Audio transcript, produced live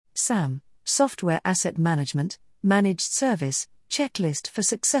SAM, Software Asset Management, Managed Service, Checklist for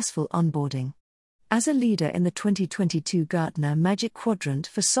Successful Onboarding. As a leader in the 2022 Gartner Magic Quadrant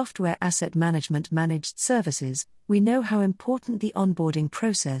for Software Asset Management Managed Services, we know how important the onboarding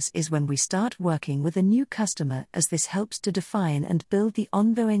process is when we start working with a new customer, as this helps to define and build the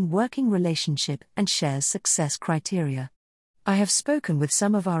ongoing working relationship and shares success criteria. I have spoken with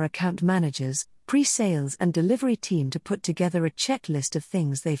some of our account managers, pre-sales and delivery team to put together a checklist of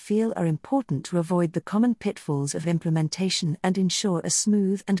things they feel are important to avoid the common pitfalls of implementation and ensure a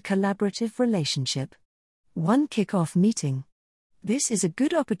smooth and collaborative relationship. 1. Kick-off meeting. This is a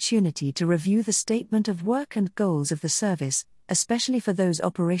good opportunity to review the statement of work and goals of the service, especially for those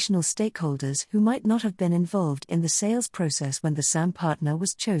operational stakeholders who might not have been involved in the sales process when the SAM partner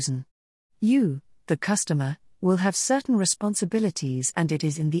was chosen. You, the customer, will have certain responsibilities, and it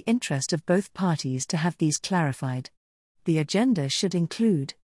is in the interest of both parties to have these clarified. The agenda should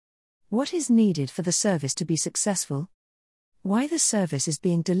include: what is needed for the service to be successful, why the service is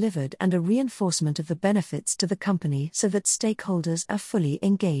being delivered, and a reinforcement of the benefits to the company so that stakeholders are fully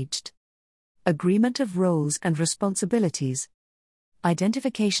engaged. Agreement of roles and responsibilities.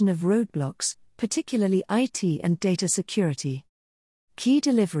 Identification of roadblocks, particularly IT and data security. Key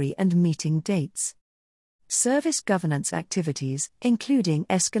delivery and meeting dates. Service governance activities, including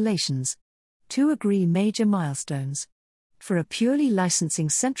escalations. 2. Agree major milestones. For a purely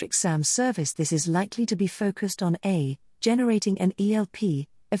licensing-centric SAM service, this is likely to be focused on A. Generating an ELP,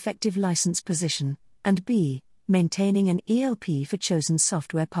 effective license position, and B. Maintaining an ELP for chosen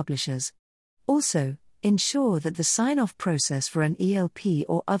software publishers. Also, ensure that the sign-off process for an ELP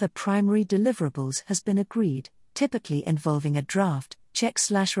or other primary deliverables has been agreed, typically involving a draft,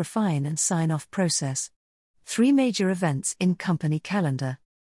 check/refine and sign-off process. 3. Major events in company calendar.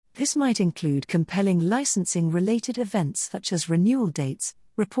 This might include compelling licensing-related events such as renewal dates,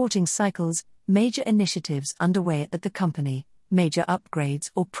 reporting cycles, major initiatives underway at the company, major upgrades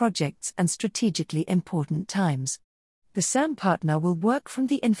or projects, and strategically important times. The SAM partner will work from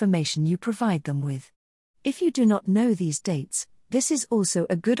the information you provide them with. If you do not know these dates, this is also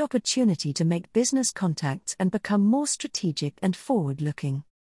a good opportunity to make business contacts and become more strategic and forward-looking.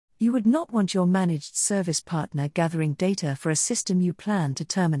 You would not want your managed service partner gathering data for a system you plan to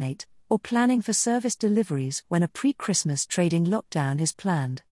terminate, or planning for service deliveries when a pre-Christmas trading lockdown is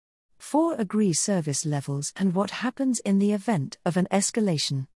planned. 4. Agree service levels and what happens in the event of an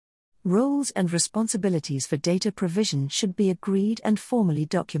escalation. Roles and responsibilities for data provision should be agreed and formally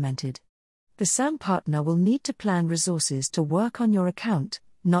documented. The SAM partner will need to plan resources to work on your account.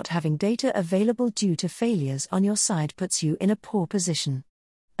 Not having data available due to failures on your side puts you in a poor position.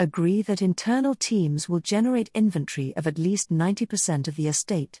 Agree that internal teams will generate inventory of at least 90% of the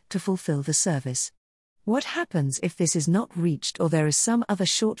estate to fulfill the service. What happens if this is not reached or there is some other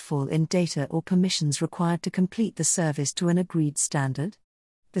shortfall in data or permissions required to complete the service to an agreed standard?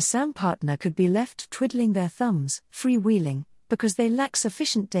 The SAM partner could be left twiddling their thumbs, freewheeling, because they lack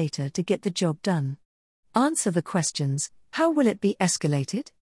sufficient data to get the job done. Answer the questions: how will it be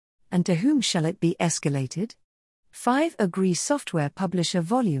escalated? And to whom shall it be escalated? 5. Agree software publisher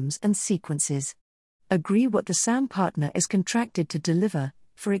volumes and sequences. Agree what the SAM partner is contracted to deliver.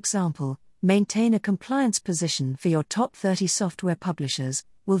 For example, maintain a compliance position for your top 30 software publishers.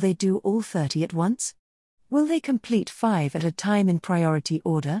 Will they do all 30 at once? Will they complete 5 at a time in priority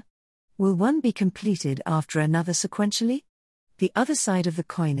order? Will one be completed after another sequentially? The other side of the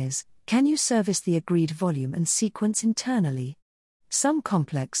coin is, can you service the agreed volume and sequence internally? Some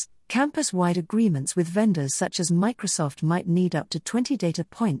complex, campus-wide agreements with vendors such as Microsoft might need up to 20 data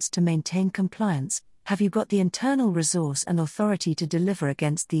points to maintain compliance. Have you got the internal resource and authority to deliver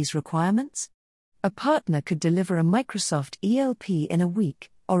against these requirements? A partner could deliver a Microsoft ELP in a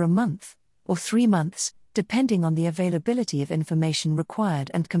week, or a month, or 3 months, depending on the availability of information required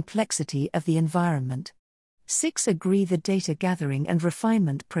and complexity of the environment. 6. Agree the data gathering and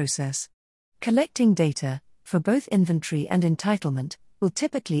refinement process. Collecting data, for both inventory and entitlement, will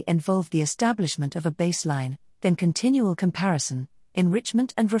typically involve the establishment of a baseline, then continual comparison,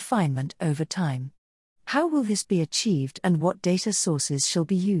 enrichment and refinement over time. How will this be achieved and what data sources shall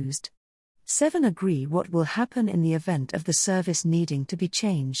be used? 7. Agree what will happen in the event of the service needing to be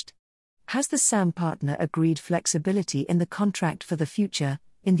changed. Has the SAM partner agreed flexibility in the contract for the future,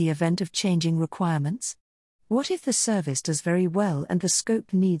 in the event of changing requirements? What if the service does very well and the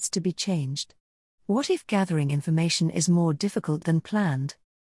scope needs to be changed? What if gathering information is more difficult than planned?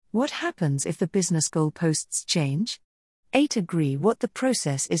 What happens if the business goalposts change? 8. Agree what the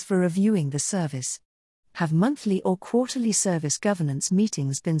process is for reviewing the service. Have monthly or quarterly service governance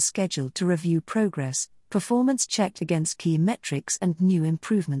meetings been scheduled to review progress, Performance checked against key metrics and new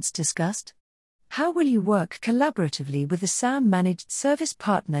improvements discussed? How will you work collaboratively with the SAM managed service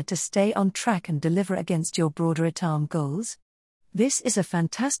partner to stay on track and deliver against your broader ITAM goals? This is a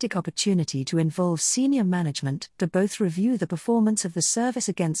fantastic opportunity to involve senior management to both review the performance of the service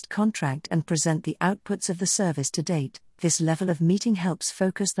against contract and present the outputs of the service to date. This level of meeting helps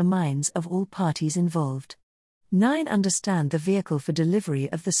focus the minds of all parties involved. 9. Understand the vehicle for delivery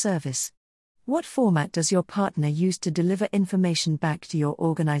of the service. What format does your partner use to deliver information back to your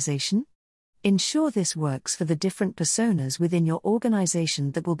organization? Ensure this works for the different personas within your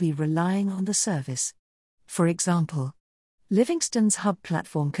organization that will be relying on the service. For example, Livingston's Hub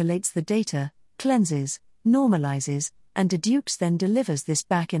platform collates the data, cleanses, normalizes, and dedupes, then delivers this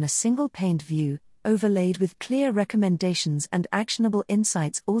back in a single-paned view, overlaid with clear recommendations and actionable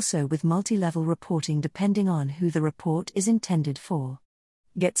insights, also with multi-level reporting depending on who the report is intended for.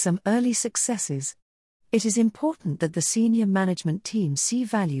 Get some early successes. It is important that the senior management team see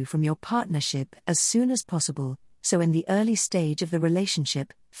value from your partnership as soon as possible, so in the early stage of the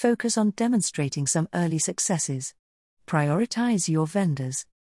relationship, focus on demonstrating some early successes. Prioritize your vendors.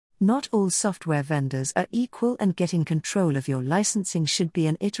 Not all software vendors are equal, and getting control of your licensing should be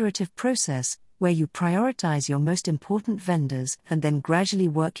an iterative process, where you prioritize your most important vendors and then gradually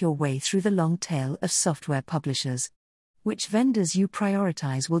work your way through the long tail of software publishers. Which vendors you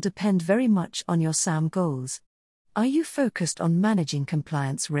prioritize will depend very much on your SAM goals. Are you focused on managing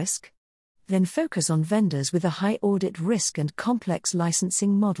compliance risk? Then focus on vendors with a high audit risk and complex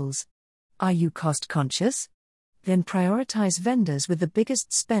licensing models. Are you cost conscious? Then prioritize vendors with the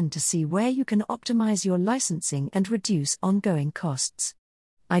biggest spend to see where you can optimize your licensing and reduce ongoing costs.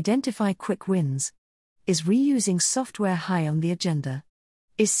 Identify quick wins. Is reusing software high on the agenda?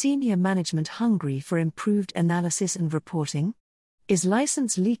 Is senior management hungry for improved analysis and reporting? Is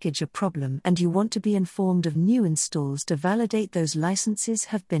license leakage a problem and you want to be informed of new installs to validate those licenses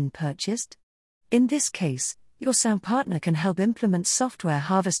have been purchased? In this case, your SAM partner can help implement software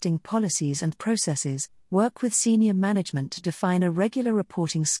harvesting policies and processes, work with senior management to define a regular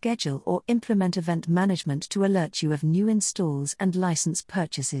reporting schedule, or implement event management to alert you of new installs and license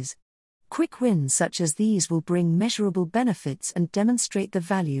purchases. Quick wins such as these will bring measurable benefits and demonstrate the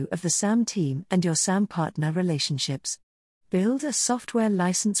value of the SAM team and your SAM partner relationships. Build a software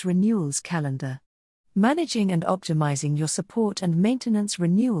license renewals calendar. Managing and optimizing your support and maintenance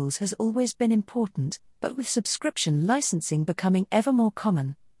renewals has always been important, but with subscription licensing becoming ever more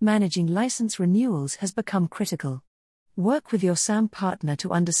common, managing license renewals has become critical. Work with your SAM partner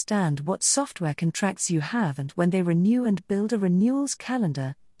to understand what software contracts you have and when they renew, and build a renewals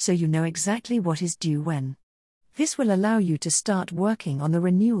calendar so you know exactly what is due when. This will allow you to start working on the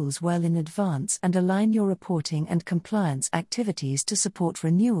renewals well in advance and align your reporting and compliance activities to support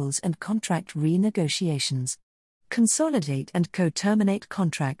renewals and contract renegotiations. Consolidate and co-terminate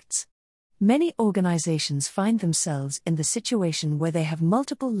contracts. Many organizations find themselves in the situation where they have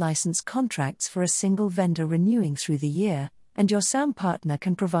multiple license contracts for a single vendor renewing through the year, and your SAM partner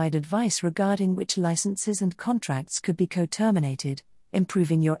can provide advice regarding which licenses and contracts could be co-terminated,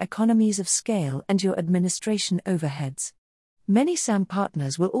 improving your economies of scale and your administration overheads. Many SAM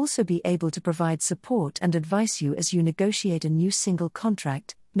partners will also be able to provide support and advise you as you negotiate a new single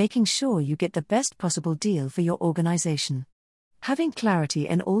contract, making sure you get the best possible deal for your organization. Having clarity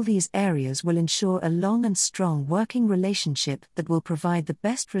in all these areas will ensure a long and strong working relationship that will provide the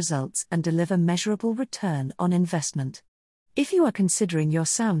best results and deliver measurable return on investment. If you are considering your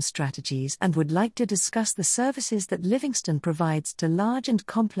SAM strategies and would like to discuss the services that Livingston provides to large and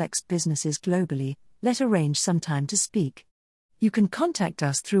complex businesses globally, let's arrange some time to speak. You can contact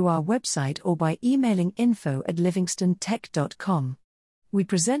us through our website or by emailing info@livingstontech.com. We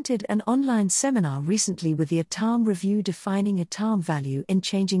presented an online seminar recently with the ITAM review, defining ITAM value in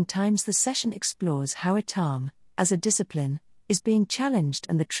changing times. The session explores how ITAM, as a discipline, is being challenged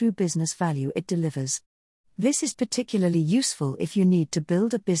and the true business value it delivers. This is particularly useful if you need to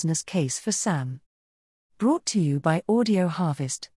build a business case for SAM. Brought to you by Audio Harvest.